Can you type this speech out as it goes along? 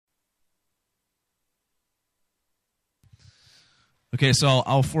Okay, so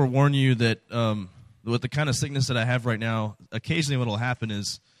I'll forewarn you that with the kind of sickness that I have right now, occasionally what will happen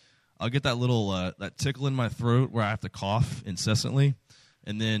is I'll get that little that tickle in my throat where I have to cough incessantly,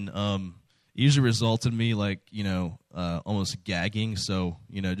 and then it usually results in me almost gagging. So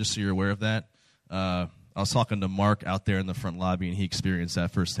just so you're aware of that. I was talking to Mark out there in the front lobby, and he experienced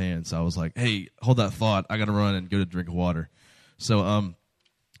that firsthand. So I was like, "Hey, hold that thought. I got to run and go to drink water." So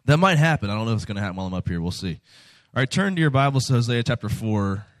that might happen. I don't know if it's going to happen while I'm up here. We'll see. All right, turn to your Bibles to Hosea chapter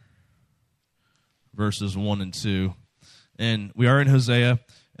 4, verses 1 and 2. And we are in Hosea.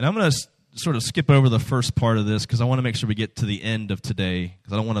 And I'm going to sort of skip over the first part of this because I want to make sure we get to the end of today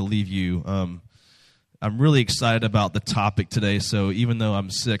because I don't want to leave you. I'm really excited about the topic today. So even though I'm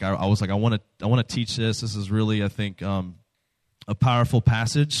sick, I was like, I want to teach this. This is really, I think, a powerful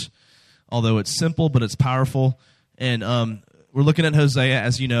passage. Although it's simple, but it's powerful. And we're looking at Hosea,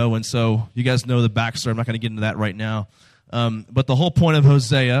 as you know, and so you guys know the backstory. I'm not going to get into that right now. But the whole point of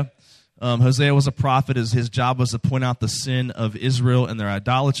Hosea, Hosea was a prophet. His job was to point out the sin of Israel and their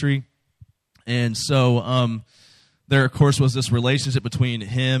idolatry. And so there, of course, was this relationship between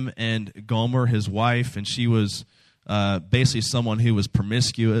him and Gomer, his wife, and she was basically someone who was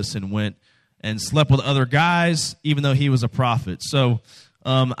promiscuous and went and slept with other guys, even though he was a prophet. So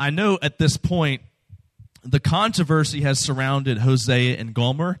I know at this point, the controversy has surrounded Hosea and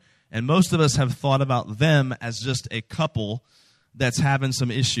Gomer, and most of us have thought about them as just a couple that's having some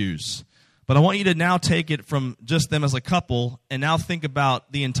issues. But I want you to now take it from just them as a couple and now think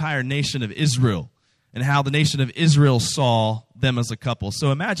about the entire nation of Israel and how the nation of Israel saw them as a couple.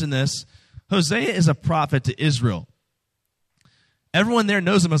 So imagine this. Hosea is a prophet to Israel. Everyone there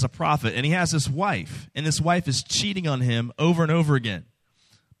knows him as a prophet, and he has this wife, and this wife is cheating on him over and over again.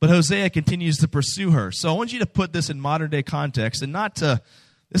 But Hosea continues to pursue her. So I want you to put this in modern-day context and not to,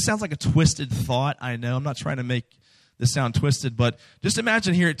 this sounds like a twisted thought, I know. I'm not trying to make this sound twisted, but just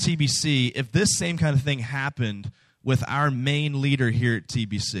imagine here at TBC if this same kind of thing happened with our main leader here at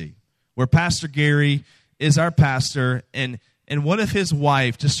TBC, where Pastor Gary is our pastor, and what if his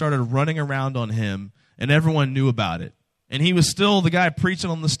wife just started running around on him and everyone knew about it? And he was still the guy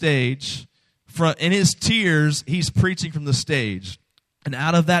preaching on the stage. In his tears, he's preaching from the stage. And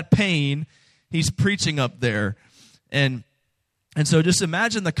out of that pain, he's preaching up there. And so just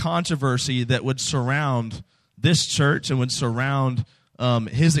imagine the controversy that would surround this church and would surround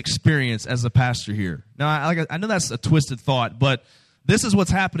his experience as a pastor here. Now, I know that's a twisted thought, but this is what's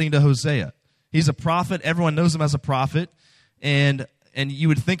happening to Hosea. He's a prophet. Everyone knows him as a prophet. And you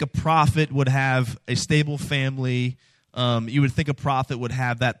would think a prophet would have a stable family. You would think a prophet would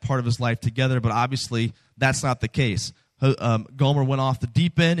have that part of his life together, but obviously that's not the case. Gomer went off the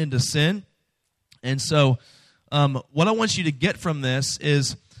deep end into sin. And so what I want you to get from this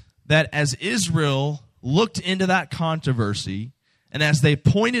is that as Israel looked into that controversy, and as they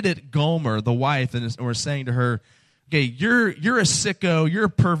pointed at Gomer, the wife, and were saying to her, okay, you're a sicko, you're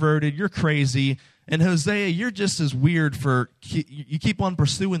perverted, you're crazy, and Hosea, you're just as weird you keep on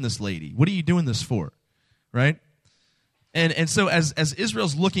pursuing this lady. What are you doing this for? Right? And so as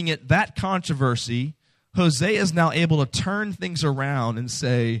Israel's looking at that controversy, Hosea is now able to turn things around and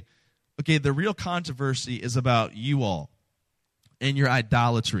say, okay, the real controversy is about you all and your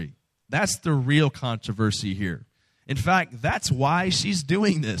idolatry. That's the real controversy here. In fact, that's why she's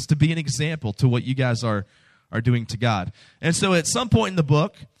doing this, to be an example to what you guys are doing to God. And so at some point in the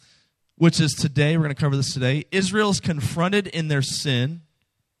book, which is today, we're going to cover this today, Israel's confronted in their sin,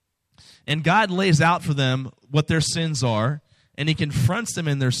 and God lays out for them what their sins are, and he confronts them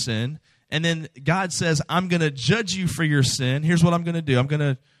in their sin. And then God says, I'm going to judge you for your sin. Here's what I'm going to do. I'm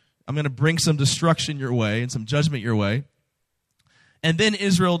going to bring some destruction your way and some judgment your way. And then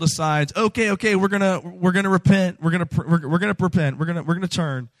Israel decides, okay, we're going to repent. We're going to repent. We're going to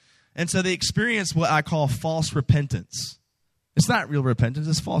turn. And so they experience what I call false repentance. It's not real repentance,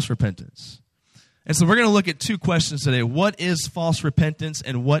 it's false repentance. And so we're going to look at two questions today. What is false repentance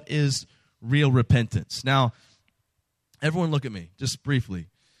and what is real repentance? Now, everyone look at me just briefly.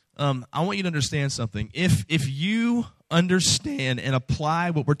 I want you to understand something. If you understand and apply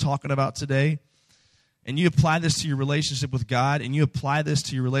what we're talking about today, and you apply this to your relationship with God, and you apply this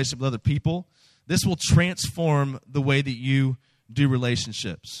to your relationship with other people, this will transform the way that you do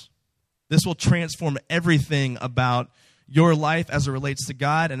relationships. This will transform everything about your life as it relates to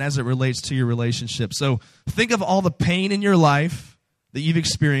God and as it relates to your relationship. So think of all the pain in your life that you've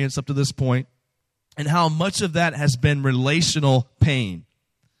experienced up to this point, and how much of that has been relational pain.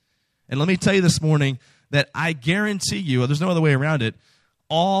 And let me tell you this morning that I guarantee you, there's no other way around it,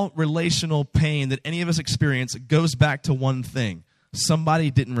 all relational pain that any of us experience goes back to one thing.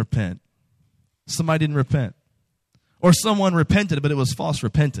 Somebody didn't repent. Somebody didn't repent. Or someone repented, but it was false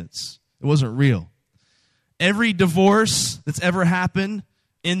repentance. It wasn't real. Every divorce that's ever happened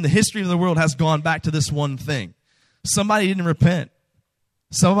in the history of the world has gone back to this one thing. Somebody didn't repent.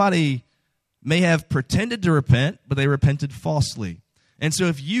 Somebody may have pretended to repent, but they repented falsely. And so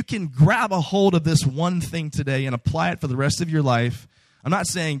if you can grab a hold of this one thing today and apply it for the rest of your life, I'm not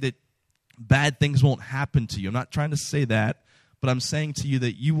saying that bad things won't happen to you. I'm not trying to say that, but I'm saying to you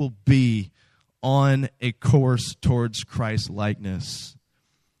that you will be on a course towards Christ's likeness.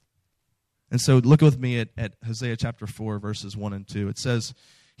 And so look with me at Hosea chapter 4, verses 1 and 2. It says,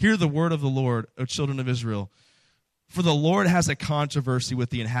 "Hear the word of the Lord, O children of Israel. For the Lord has a controversy with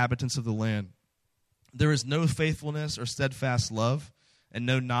the inhabitants of the land. There is no faithfulness or steadfast love, and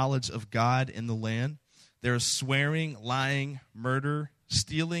no knowledge of God in the land. There is swearing, lying, murder,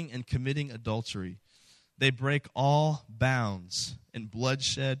 stealing, and committing adultery. They break all bounds, and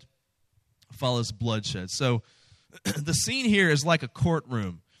bloodshed follows bloodshed." So the scene here is like a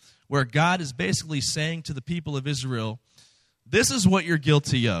courtroom where God is basically saying to the people of Israel, this is what you're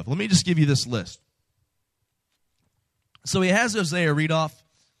guilty of. Let me just give you this list. So he has Hosea read off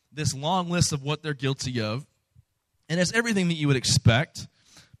this long list of what they're guilty of, and it's everything that you would expect,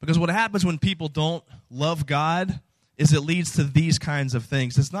 because what happens when people don't love God is it leads to these kinds of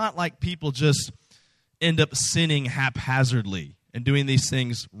things. It's not like people just end up sinning haphazardly and doing these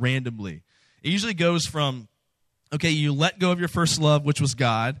things randomly. It usually goes from, okay, you let go of your first love, which was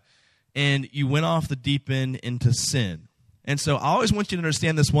God, and you went off the deep end into sin. And so I always want you to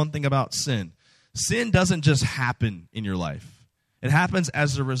understand this one thing about sin. Sin doesn't just happen in your life. It happens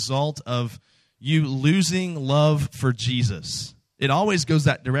as a result of you losing love for Jesus. It always goes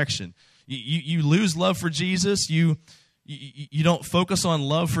that direction. You lose love for Jesus, you don't focus on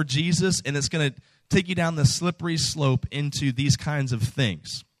love for Jesus, and it's going to take you down the slippery slope into these kinds of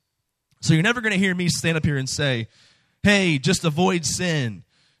things. So you're never going to hear me stand up here and say, hey, just avoid sin.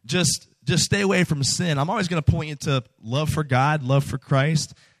 Just stay away from sin. I'm always going to point you to love for God, love for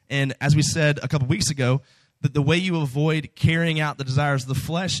Christ. And as we said a couple weeks ago, that the way you avoid carrying out the desires of the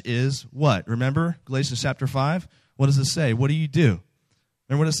flesh is what? Remember Galatians chapter 5? What does it say? What do?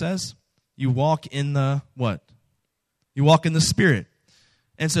 Remember what it says? You walk in the what? You walk in the Spirit.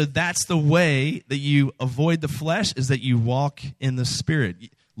 And so that's the way that you avoid the flesh, is that you walk in the Spirit.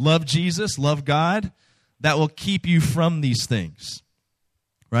 Love Jesus, love God. That will keep you from these things,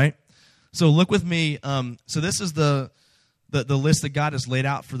 right? So look with me. So this is the list that God has laid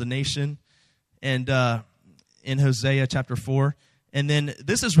out for the nation, and in Hosea chapter 4. And then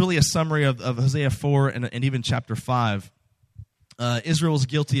this is really a summary of Hosea 4 and even chapter 5. Israel is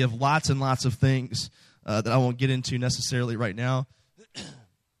guilty of lots and lots of things that I won't get into necessarily right now.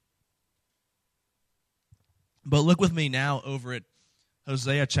 But look with me now over at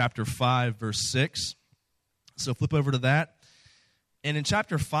Hosea chapter 5, verse 6. So flip over to that. And in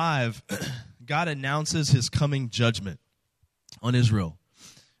chapter 5, God announces his coming judgment on Israel.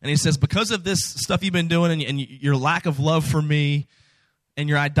 And he says, because of this stuff you've been doing and your lack of love for me and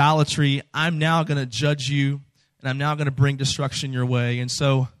your idolatry, I'm now going to judge you, and I'm now going to bring destruction your way. And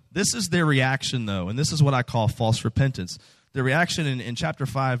so this is their reaction, though, and this is what I call false repentance. The reaction in chapter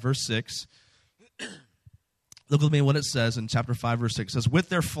 5, verse 6, look with me what it says in chapter 5, verse 6. It says, with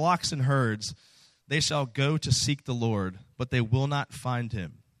their flocks and herds they shall go to seek the Lord, but they will not find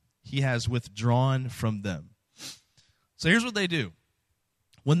him. He has withdrawn from them. So here's what they do.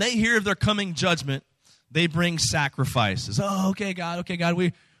 When they hear of their coming judgment, they bring sacrifices. Oh, okay, God,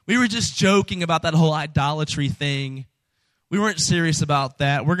 we were just joking about that whole idolatry thing. We weren't serious about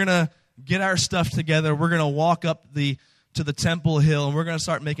that. We're going to get our stuff together. We're going to walk up to the temple hill, and we're going to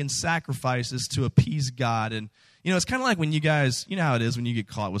start making sacrifices to appease God. And, it's kind of like when you guys, you know how it is when you get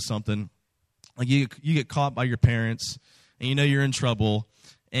caught with something. Like you get caught by your parents, and you know you're in trouble,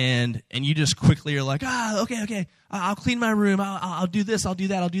 and you just quickly are like, okay, I'll clean my room, I'll do this, I'll do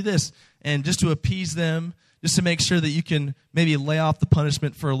that, I'll do this. And just to appease them, just to make sure that you can maybe lay off the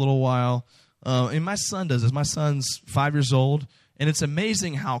punishment for a little while. And my son does this. My son's 5 years old, and it's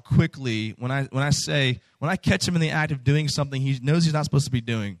amazing how quickly, when I catch him in the act of doing something he knows he's not supposed to be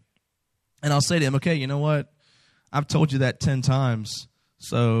doing, and I'll say to him, okay, you know what? I've told you that 10 times,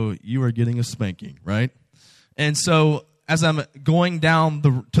 so you are getting a spanking, right? And so as I'm going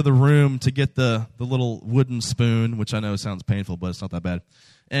down to the room to get the little wooden spoon, which I know sounds painful, but it's not that bad.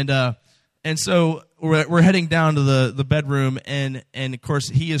 And so we're heading down to the bedroom, and of course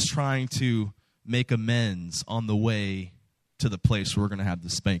he is trying to make amends on the way to the place where we're going to have the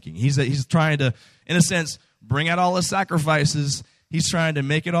spanking. He's trying to, in a sense, bring out all the sacrifices. He's trying to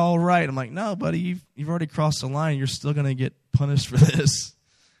make it all right. I'm like, no, buddy, you've already crossed the line. You're still going to get punished for this.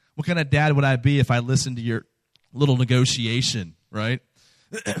 What kind of dad would I be if I listened to your little negotiation, right?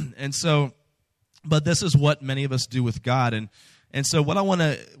 And so, but this is what many of us do with God. And so what I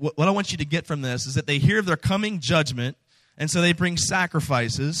want you to get from this is that they hear of their coming judgment, and so they bring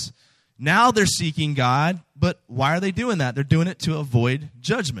sacrifices. Now they're seeking God, but why are they doing that? They're doing it to avoid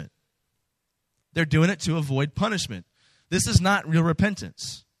judgment. They're doing it to avoid punishment. This is not real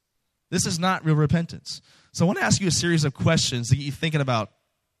repentance. This is not real repentance. So I want to ask you a series of questions to get you thinking about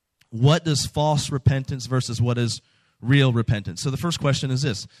what does false repentance versus what is real repentance. So the first question is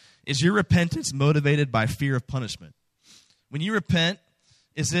this: is your repentance motivated by fear of punishment? When you repent,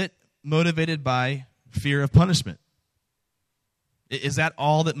 is it motivated by fear of punishment? Is that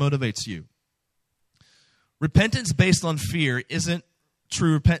all that motivates you? Repentance based on fear isn't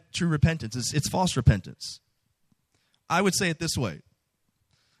true repentance. It's false repentance. I would say it this way,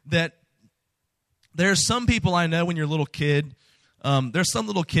 that there are some people I know when you're a little kid, there's some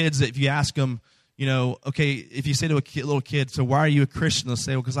little kids that if you ask them, okay, if you say to a little kid, so why are you a Christian? They'll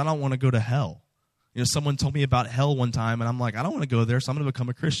say, well, because I don't want to go to hell. Someone told me about hell one time, and I'm like, I don't want to go there, so I'm going to become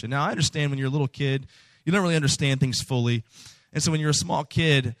a Christian. Now, I understand when you're a little kid, you don't really understand things fully. And so when you're a small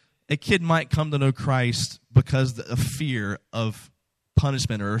kid, a kid might come to know Christ because of fear of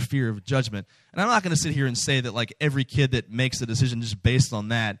punishment or a fear of judgment. And I'm not going to sit here and say that like every kid that makes a decision just based on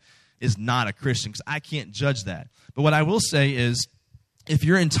that is not a Christian, because I can't judge that. But what I will say is, if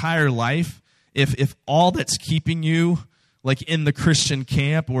your entire life, if all that's keeping you like in the Christian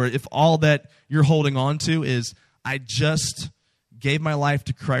camp, or if all that you're holding on to is, I just gave my life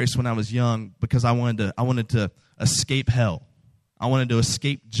to Christ when I was young because I wanted to escape hell. I wanted to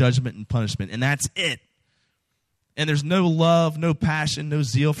escape judgment and punishment, and that's it. And there's no love, no passion, no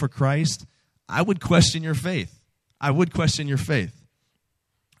zeal for Christ. I would question your faith. I would question your faith.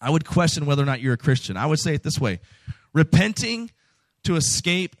 I would question whether or not you're a Christian. I would say it this way: repenting to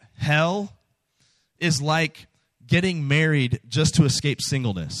escape hell is like getting married just to escape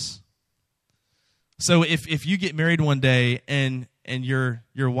singleness. So if you get married one day and your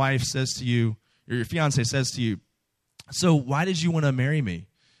wife says to you, or your fiance says to you, so why did you want to marry me?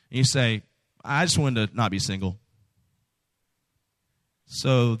 And you say, I just wanted to not be single.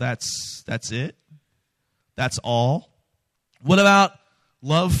 So that's it? That's all? What about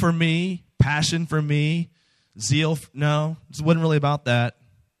love for me, passion for me, zeal? No, it wasn't really about that.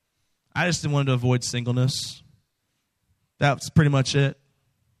 I just wanted to avoid singleness. That's pretty much it.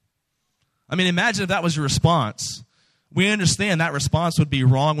 I mean, imagine if that was your response. We understand that response would be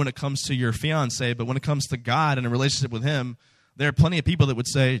wrong when it comes to your fiance, but when it comes to God and a relationship with Him, there are plenty of people that would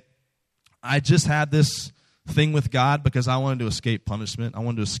say, I just had this thing with God because I wanted to escape punishment. I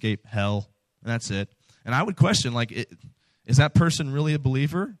wanted to escape hell, and that's it. And I would question, is that person really a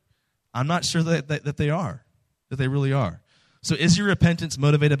believer? I'm not sure that they are, that they really are. So is your repentance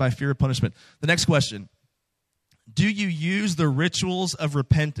motivated by fear of punishment? The next question: do you use the rituals of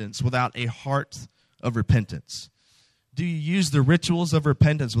repentance without a heart of repentance? Do you use the rituals of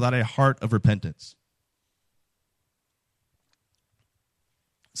repentance without a heart of repentance?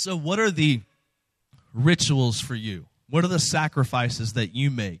 So what are the rituals for you? What are the sacrifices that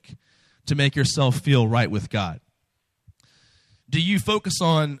you make to make yourself feel right with God? Do you focus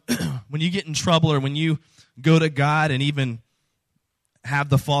on when you get in trouble, or when you go to God and even have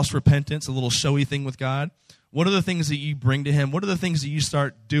the false repentance, a little showy thing with God? What are the things that you bring to Him? What are the things that you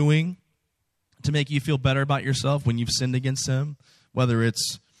start doing to make you feel better about yourself when you've sinned against Him? Whether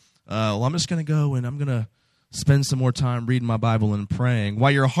it's, I'm just going to go and I'm going to spend some more time reading my Bible and praying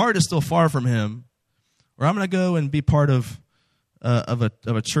while your heart is still far from Him, or I'm going to go and be part of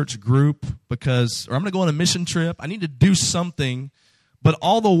a church group or I'm going to go on a mission trip. I need to do something, but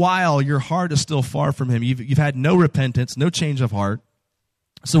all the while your heart is still far from Him. You've had no repentance, no change of heart.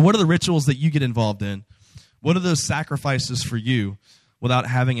 So what are the rituals that you get involved in? What are those sacrifices for you without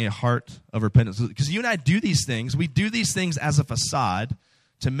having a heart of repentance? Because you and I do these things. We do these things as a facade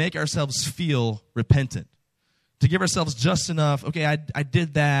to make ourselves feel repentant, to give ourselves just enough, okay, I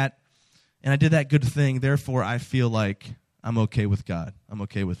did that, and I did that good thing, therefore I feel like I'm okay with God. I'm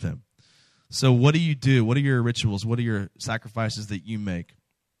okay with Him. So what do you do? What are your rituals? What are your sacrifices that you make?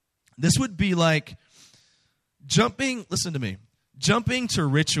 This would be like jumping to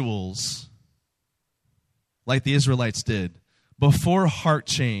rituals like the Israelites did before heart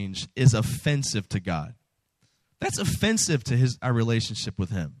change is offensive to God. That's offensive to our relationship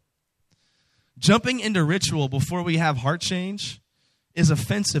with Him. Jumping into ritual before we have heart change is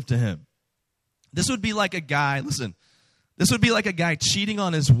offensive to Him. This would be like a guy cheating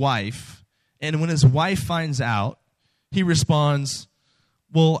on his wife, and when his wife finds out, he responds,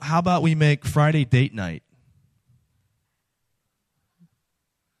 well, how about we make Friday date night?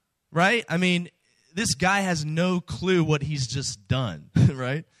 Right? I mean, this guy has no clue what he's just done,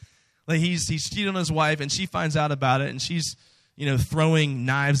 right? Like he's cheated on his wife, and she finds out about it, and she's, throwing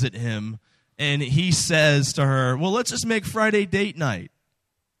knives at him, and he says to her, well, let's just make Friday date night.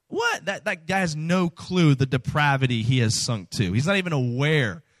 What? That guy has no clue the depravity he has sunk to. He's not even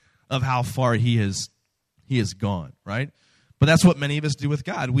aware of how far he has gone, right? But that's what many of us do with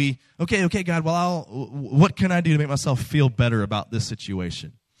God. Okay, God, well, what can I do to make myself feel better about this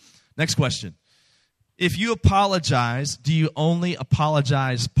situation? Next question. If you apologize, do you only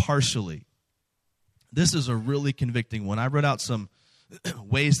apologize partially? This is a really convicting one. I wrote out some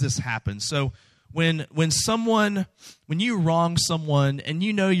ways this happens. So when you wrong someone and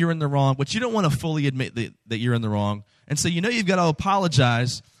you know you're in the wrong, but you don't want to fully admit that you're in the wrong, and so you've got to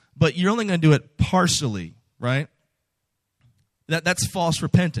apologize, but you're only going to do it partially, right? That's false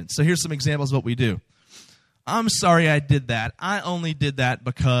repentance. So here's some examples of what we do. I'm sorry I did that. I only did that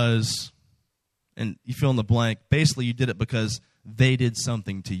because, and you fill in the blank, basically you did it because they did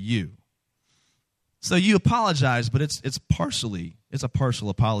something to you. So you apologize, but it's a partial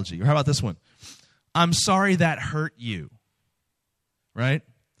apology. Or how about this one? I'm sorry that hurt you, right?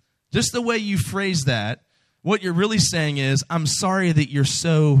 Just the way you phrase that, what you're really saying is, I'm sorry that you're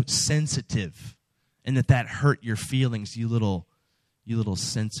so sensitive and that hurt your feelings, you little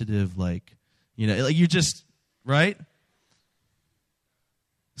sensitive, like you're just, right?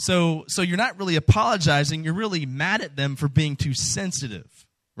 So you're not really apologizing, you're really mad at them for being too sensitive,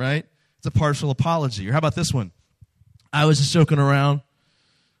 right? It's a partial apology. Or how about this one? I was just joking around.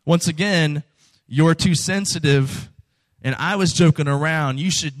 Once again, you're too sensitive, and I was joking around.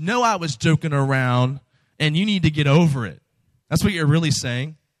 You should know I was joking around, and you need to get over it. That's what you're really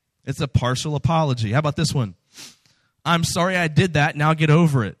saying. It's a partial apology. How about this one? I'm sorry I did that, now get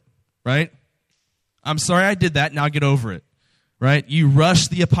over it, right? I'm sorry I did that, now get over it, right? You rush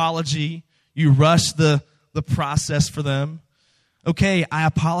the apology. You rush the process for them. Okay, I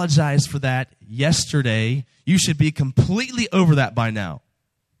apologize for that yesterday. You should be completely over that by now,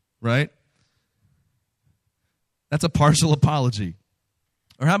 right? That's a partial apology.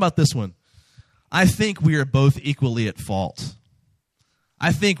 Or how about this one? I think we are both equally at fault.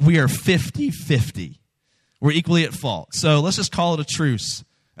 I think we are 50-50. We're equally at fault. So let's just call it a truce.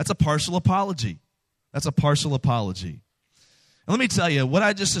 That's a partial apology. That's a partial apology. And let me tell you, what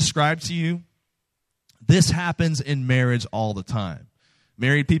I just described to you, this happens in marriage all the time.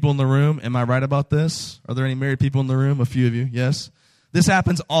 Married people in the room, am I right about this? Are there any married people in the room? A few of you, yes? This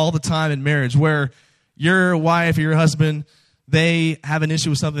happens all the time in marriage where your wife or your husband, they have an issue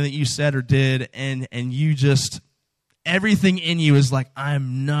with something that you said or did, and you just, everything in you is like,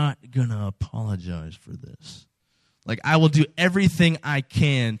 I'm not going to apologize for this. Like, I will do everything I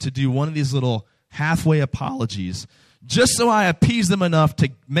can to do one of these little halfway apologies just so I appease them enough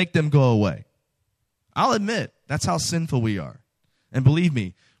to make them go away. I'll admit, that's how sinful we are. And believe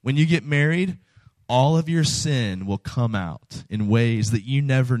me, when you get married, all of your sin will come out in ways that you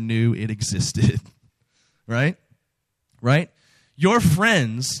never knew it existed. Right? Right? Your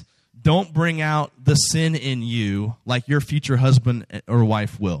friends don't bring out the sin in you like your future husband or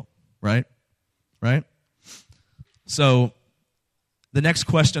wife will. Right? Right? So, the next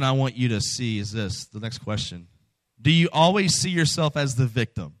question I want you to see is this. The next question. Do you always see yourself as the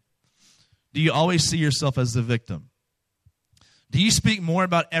victim? Do you always see yourself as the victim? Do you speak more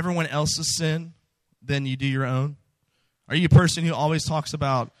about everyone else's sin than you do your own? Are you a person who always talks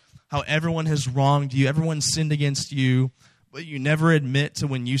about how everyone has wronged you, everyone sinned against you, but you never admit to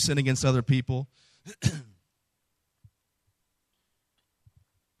when you sin against other people? Do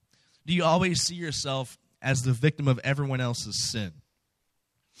you always see yourself as the victim of everyone else's sin?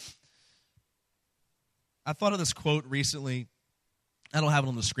 I thought of this quote recently. I don't have it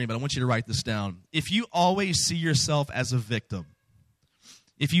on the screen, but I want you to write this down. If you always see yourself as a victim,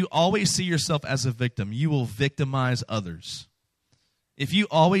 you will victimize others. If you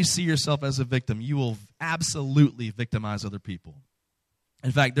always see yourself as a victim, you will absolutely victimize other people.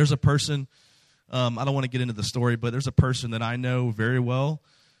 In fact, there's a person, I don't want to get into the story, but there's a person that I know very well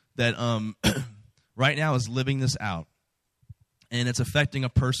that right now is living this out. And it's affecting a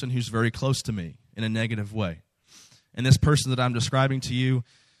person who's very close to me in a negative way. And this person that I'm describing to you,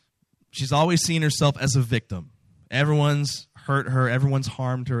 she's always seen herself as a victim. Everyone's hurt her, everyone's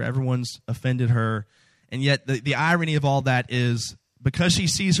harmed her, everyone's offended her. And yet the irony of all that is because she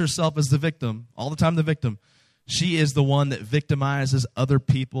sees herself as the victim, all the time the victim, she is the one that victimizes other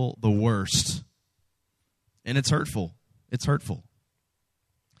people the worst. And it's hurtful. It's hurtful.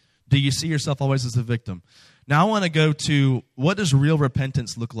 Do you see yourself always as a victim? Now I want to go to, what does real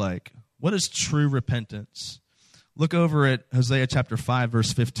repentance look like? What is true repentance? Look over at Hosea chapter 5,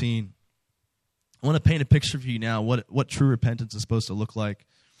 verse 15. I want to paint a picture for you now what true repentance is supposed to look like.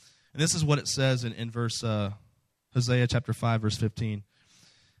 And this is what it says in verse Hosea chapter 5, verse 15.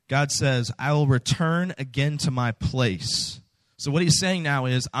 God says, I will return again to my place. So what he's saying now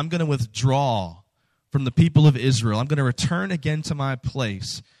is, I'm going to withdraw from the people of Israel. I'm going to return again to my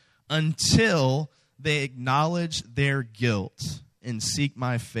place until they acknowledge their guilt and seek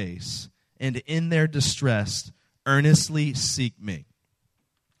my face, and in their distress earnestly seek me.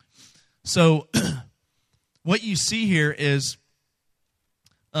 So what you see here is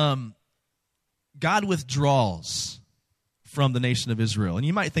God withdraws from the nation of Israel. And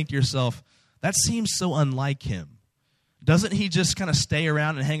you might think to yourself, that seems so unlike him. Doesn't he just kind of stay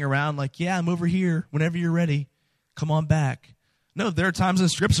around and hang around like, yeah, I'm over here. Whenever you're ready, come on back. No, there are times in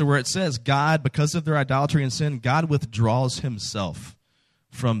Scripture where it says God, because of their idolatry and sin, God withdraws himself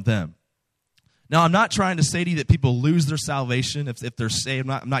from them. Now, I'm not trying to say to you that people lose their salvation if they're saved.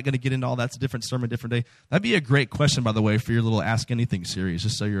 I'm not going to get into all that. It's a different sermon, different day. That'd be a great question, by the way, for your little Ask Anything series,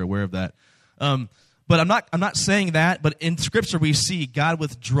 just so you're aware of that. But I'm not saying that. But in Scripture, we see God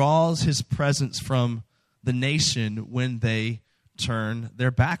withdraws his presence from the nation when they turn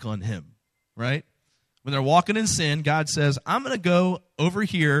their back on him, right? When they're walking in sin, God says, I'm going to go over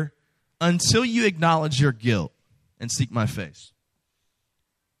here until you acknowledge your guilt and seek my face.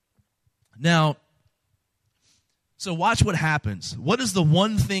 Now, so watch what happens. What is the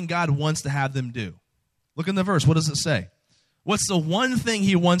one thing God wants to have them do? Look in the verse. What does it say? What's the one thing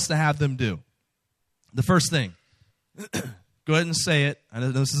he wants to have them do? The first thing. Go ahead and say it. I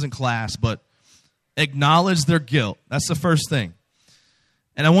know this isn't class, but acknowledge their guilt. That's the first thing.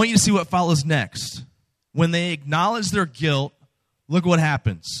 And I want you to see what follows next. When they acknowledge their guilt, look what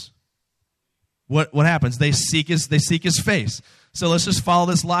happens. What happens? They seek his face. So let's just follow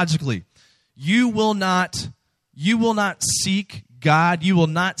this logically. You will not seek God. You will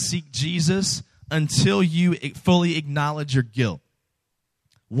not seek Jesus until you fully acknowledge your guilt.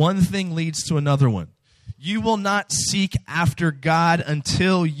 One thing leads to another one. You will not seek after God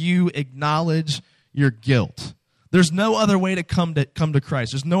until you acknowledge your guilt. There's no other way to come to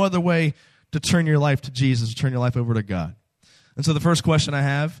Christ. There's no other way to turn your life to Jesus, to turn your life over to God. And so the first question I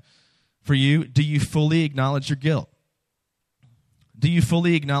have for you, do you fully acknowledge your guilt? Do you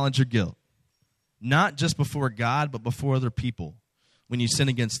fully acknowledge your guilt? Not just before God, but before other people when you sin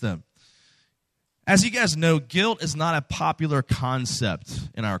against them. As you guys know, guilt is not a popular concept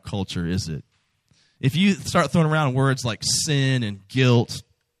in our culture, is it? If you start throwing around words like sin and guilt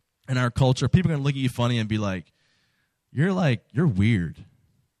in our culture, people are going to look at you funny and be like, you're weird.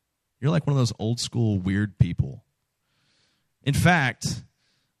 You're like one of those old school weird people. In fact,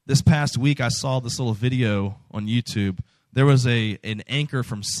 this past week I saw this little video on YouTube. There was an anchor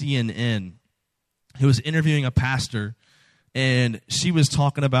from CNN who was interviewing a pastor, and she was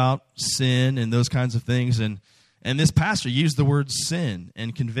talking about sin and those kinds of things. And this pastor used the word sin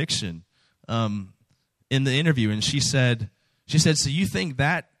and conviction in the interview. And she said, so you think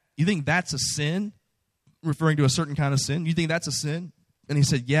that's a sin? Referring to a certain kind of sin. You think that's a sin? And he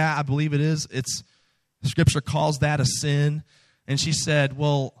said, yeah, I believe it is. Scripture calls that a sin. And she said,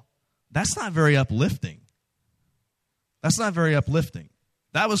 well, that's not very uplifting. That's not very uplifting.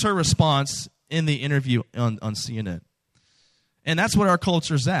 That was her response in the interview on CNN. And that's what our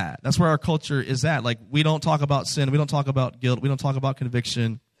culture's at. That's where our culture is at. Like, we don't talk about sin. We don't talk about guilt. We don't talk about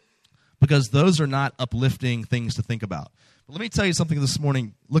conviction because those are not uplifting things to think about. But let me tell you something this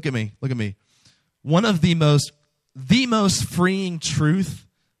morning. Look at me. One of the most freeing truth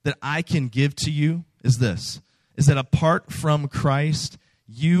that I can give to you is this, is that apart from Christ,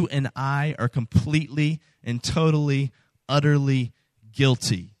 you and I are completely and totally, utterly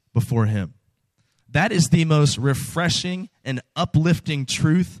guilty before him. That is the most refreshing and uplifting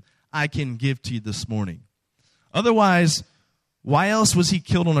truth I can give to you this morning. Otherwise, why else was he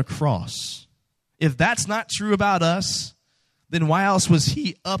killed on a cross? If that's not true about us, then why else was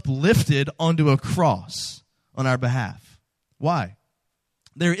he uplifted onto a cross on our behalf? Why?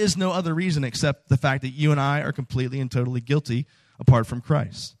 There is no other reason except the fact that you and I are completely and totally guilty apart from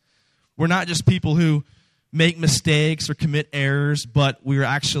Christ. We're not just people who make mistakes or commit errors, but we're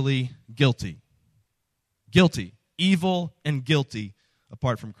actually guilty. Guilty. Evil and guilty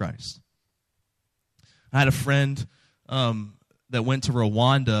apart from Christ. I had a friend that went to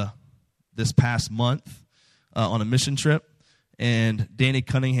Rwanda this past month on a mission trip. And Danny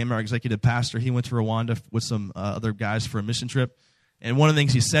Cunningham, our executive pastor, he went to Rwanda with some other guys for a mission trip. And one of the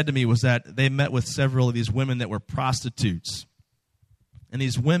things he said to me was that they met with several of these women that were prostitutes. And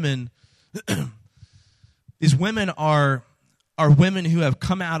these women are women who have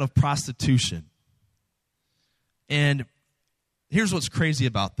come out of prostitution. And here's what's crazy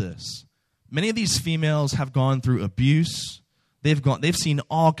about this. Many of these females have gone through abuse. They've seen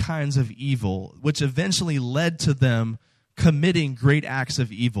all kinds of evil, which eventually led to them committing great acts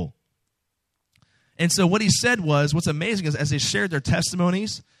of evil. And so what he said was, what's amazing is as they shared their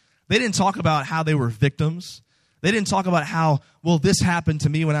testimonies, they didn't talk about how they were victims. They didn't talk about how, well, this happened to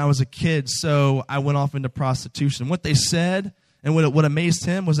me when I was a kid, so I went off into prostitution. What they said, and what amazed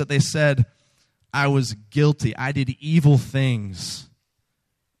him, was that they said, I was guilty. I did evil things.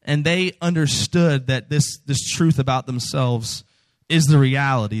 And they understood that this truth about themselves is the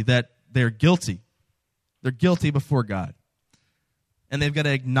reality, that they're guilty. They're guilty before God. And they've got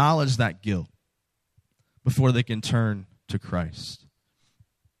to acknowledge that guilt before they can turn to Christ.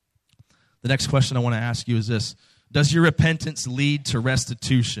 The next question I want to ask you is this: does your repentance lead to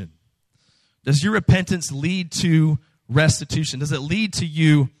restitution? Does your repentance lead to restitution? Does it lead to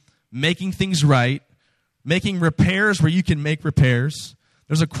you making things right, making repairs where you can make repairs?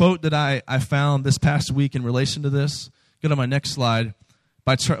 There's a quote that I found this past week in relation to this. Go to my next slide.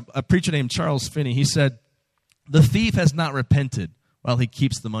 By a preacher named Charles Finney. He said, "The thief has not repented while he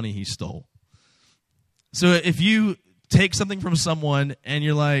keeps the money he stole." So if you take something from someone and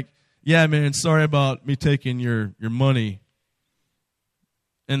you're like, yeah, man, sorry about me taking your money.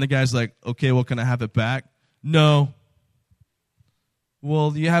 And the guy's like, okay, well, can I have it back? No.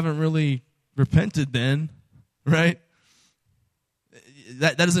 Well, you haven't really repented then, right?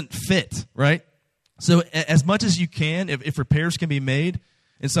 That doesn't fit, right? So as much as you can, if repairs can be made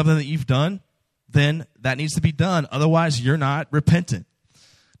in something that you've done, then that needs to be done. Otherwise, you're not repentant.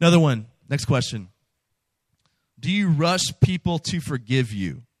 Another one, next question. Do you rush people to forgive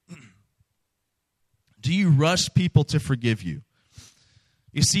you? Do you rush people to forgive you?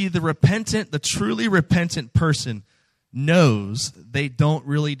 You see, the truly repentant person knows they don't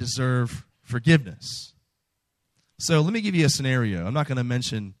really deserve forgiveness. So let me give you a scenario. I'm not going to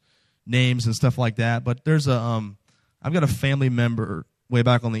mention names and stuff like that, but there's I've got a family member way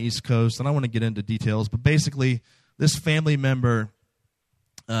back on the East Coast, and I want to get into details, but basically this family member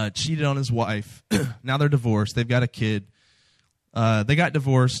cheated on his wife. Now they're divorced. They've got a kid. They got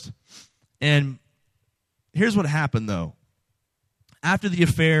divorced, and here's what happened, though. After the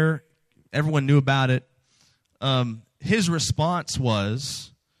affair, everyone knew about it. His response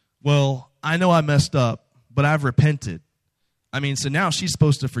was, well, I know I messed up, but I've repented. I mean, so now she's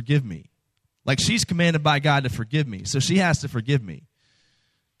supposed to forgive me. Like, she's commanded by God to forgive me, so she has to forgive me.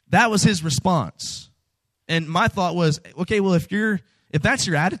 That was his response. And my thought was, okay, well, if that's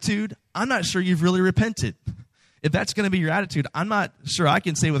your attitude, I'm not sure you've really repented. If that's going to be your attitude, I'm not sure I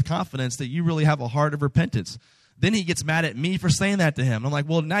can say with confidence that you really have a heart of repentance. Then he gets mad at me for saying that to him. I'm like,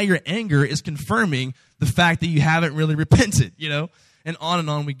 well, now your anger is confirming the fact that you haven't really repented, and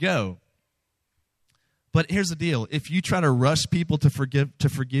on we go. But here's the deal. If you try to rush people to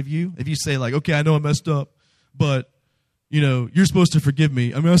forgive you, if you say like, okay, I know I messed up, but, you're supposed to forgive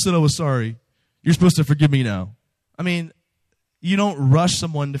me. I mean, I said I was sorry. You're supposed to forgive me now. I mean, you don't rush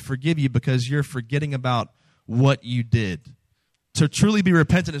someone to forgive you because you're forgetting about what you did. To truly be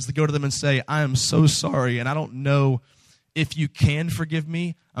repentant is to go to them and say, I am so sorry, and I don't know if you can forgive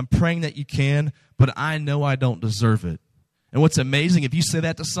me. I'm praying that you can, but I know I don't deserve it. And what's amazing, if you say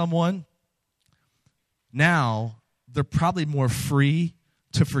that to someone, now they're probably more free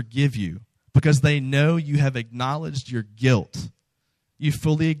to forgive you because they know you have acknowledged your guilt. You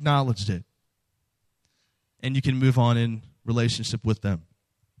fully acknowledged it. And you can move on in relationship with them.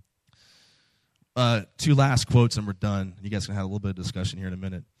 Two last quotes and we're done. You guys can have a little bit of discussion here in a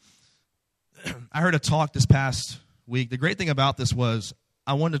minute. I heard a talk this past week. The great thing about this was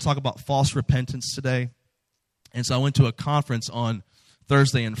I wanted to talk about false repentance today. And so I went to a conference on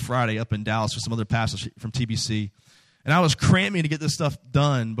Thursday and Friday up in Dallas with some other pastors from TBC. And I was cramming to get this stuff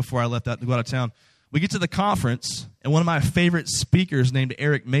done before I left out to go out of town. We get to the conference, and one of my favorite speakers named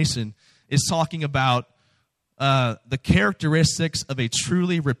Eric Mason is talking about the characteristics of a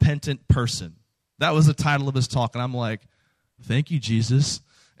truly repentant person. That was the title of his talk, and I'm like, thank you, Jesus.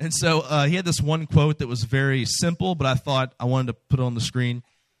 And so he had this one quote that was very simple, but I thought I wanted to put it on the screen.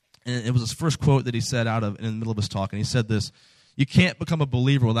 And it was his first quote that he said in the middle of his talk, and he said this: you can't become a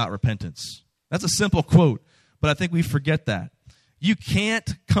believer without repentance. That's a simple quote, but I think we forget that. You can't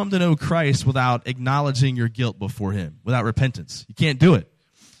come to know Christ without acknowledging your guilt before him, without repentance. You can't do it.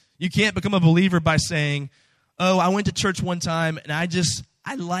 You can't become a believer by saying, oh, I went to church one time, and I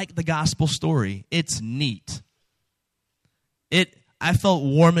like the gospel story. It's neat. I felt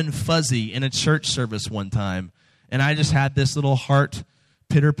warm and fuzzy in a church service one time, and I just had this little heart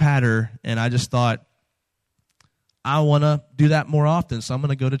pitter-patter, and I just thought, I want to do that more often, so I'm going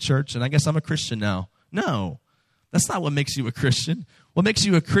to go to church, and I guess I'm a Christian now. No. That's not what makes you a Christian. What makes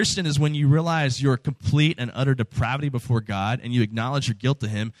you a Christian is when you realize your complete and utter depravity before God, and you acknowledge your guilt to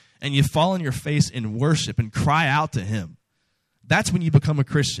him, and you fall on your face in worship and cry out to him. That's when you become a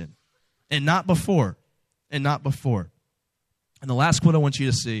Christian, and not before, and not before. And the last quote I want you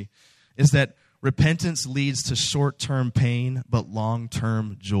to see is that repentance leads to short-term pain, but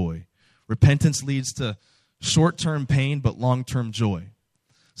long-term joy. Repentance leads to short-term pain, but long-term joy.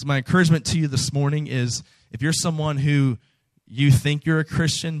 So my encouragement to you this morning is, if you're someone who you think you're a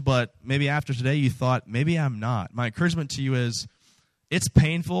Christian, but maybe after today you thought, maybe I'm not. My encouragement to you is, it's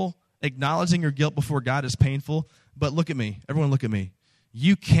painful. Acknowledging your guilt before God is painful. But look at me. Everyone look at me.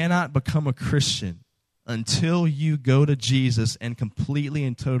 You cannot become a Christian until you go to Jesus and completely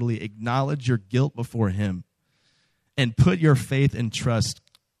and totally acknowledge your guilt before him and put your faith and trust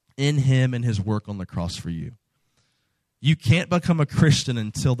in him and his work on the cross for you. You can't become a Christian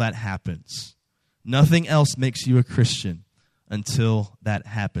until that happens. Nothing else makes you a Christian until that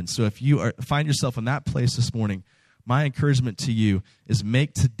happens. So if you find yourself in that place this morning, my encouragement to you is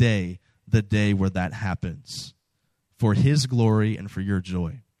make today the day where that happens for his glory and for your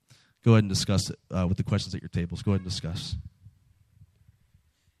joy. Go ahead and discuss it with the questions at your tables. Go ahead and discuss.